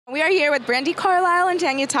We are here with Brandi Carlile and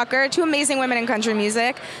Tanya Tucker, two amazing women in country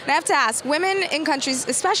music. And I have to ask, women in countries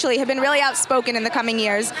especially have been really outspoken in the coming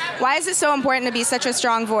years. Why is it so important to be such a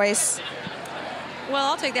strong voice? Well,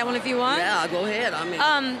 I'll take that one if you want. Yeah, go ahead.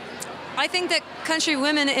 I think that country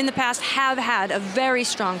women in the past have had a very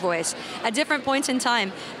strong voice at different points in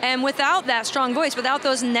time. And without that strong voice, without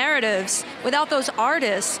those narratives, without those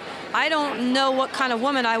artists, I don't know what kind of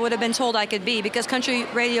woman I would have been told I could be, because country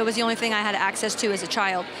radio was the only thing I had access to as a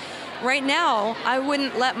child. Right now, I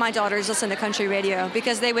wouldn't let my daughters listen to country radio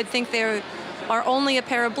because they would think they are only a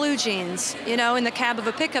pair of blue jeans, you know, in the cab of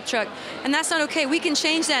a pickup truck. And that's not okay. We can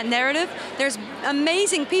change that narrative. There's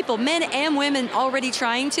amazing people, men and women, already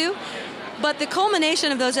trying to. But the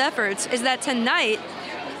culmination of those efforts is that tonight,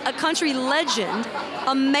 a country legend,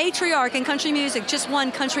 a matriarch in country music, just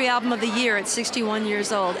won Country Album of the Year at 61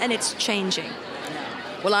 years old, and it's changing.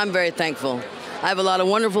 Well, I'm very thankful. I have a lot of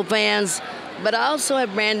wonderful fans, but I also have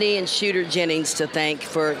Brandi and Shooter Jennings to thank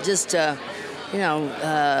for just,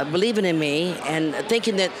 believing in me and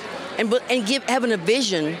thinking that, having a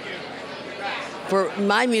vision for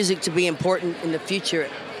my music to be important in the future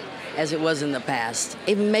as it was in the past,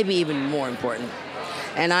 maybe even more important.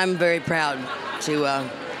 And I'm very proud to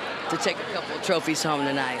take a couple of trophies home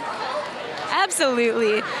tonight.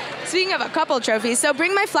 Absolutely. Speaking of a couple trophies, so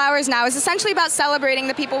Bring My Flowers Now is essentially about celebrating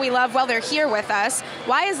the people we love while they're here with us.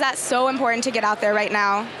 Why is that so important to get out there right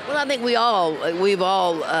now? Well, I think we've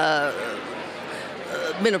all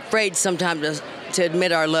been afraid sometimes to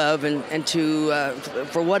admit our love and to,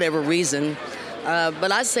 for whatever reason.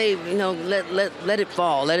 But I say, let it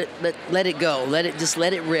fall, let it go, let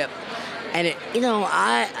it rip. And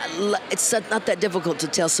it's not that difficult to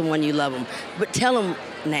tell someone you love them, but tell them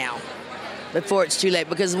now, before it's too late,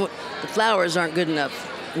 because the flowers aren't good enough.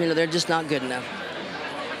 They're just not good enough.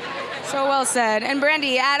 So well said. And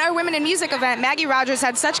Brandi, at our Women in Music event, Maggie Rogers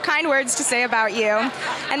had such kind words to say about you.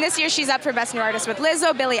 And this year she's up for Best New Artist with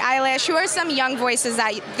Lizzo, Billie Eilish. Who are some young voices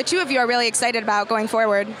that the two of you are really excited about going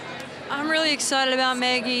forward? I'm really excited about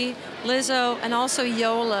Maggie, Lizzo, and also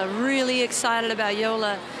Yola. Really excited about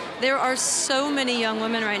Yola. There are so many young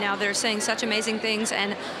women right now that are saying such amazing things,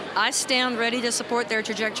 and I stand ready to support their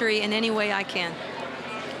trajectory in any way I can.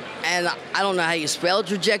 And I don't know how you spell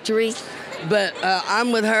trajectory, but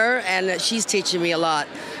I'm with her, and she's teaching me a lot.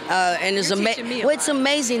 And it's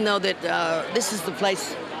amazing, though, that this is the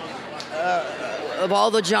place of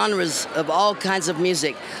all the genres, of all kinds of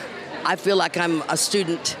music. I feel like I'm a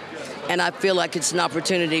student, and I feel like it's an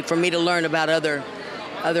opportunity for me to learn about other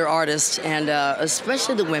artists, and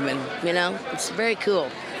especially the women, It's very cool.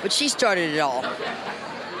 But she started it all.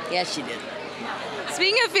 Yeah, she did.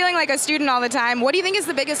 Speaking of feeling like a student all the time, what do you think is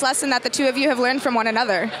the biggest lesson that the two of you have learned from one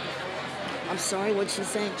another? I'm sorry, what'd she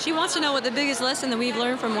say? She wants to know what the biggest lesson that we've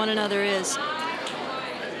learned from one another is.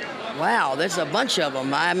 Wow, there's a bunch of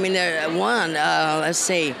them. Let's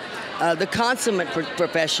see, the consummate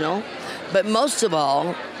professional, but most of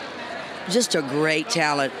all, just a great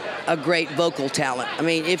talent, a great vocal talent.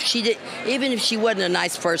 Even if she wasn't a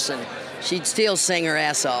nice person, she'd still sing her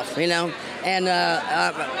ass off, And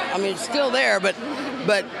it's still there, but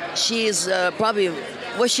she is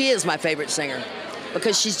she is my favorite singer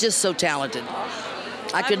because she's just so talented.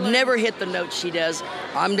 I could never hit the notes she does.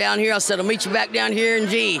 I'm down here. I said I'll meet you back down here in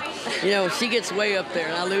G. She gets way up there,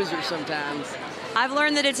 and I lose her sometimes. I've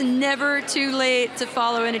learned that it's never too late to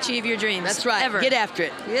follow and achieve your dreams. That's right. Ever. Get after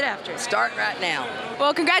it. Get after it. Start right now.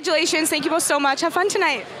 Well, congratulations. Thank you both so much. Have fun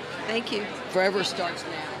tonight. Thank you. Forever starts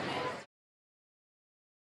now.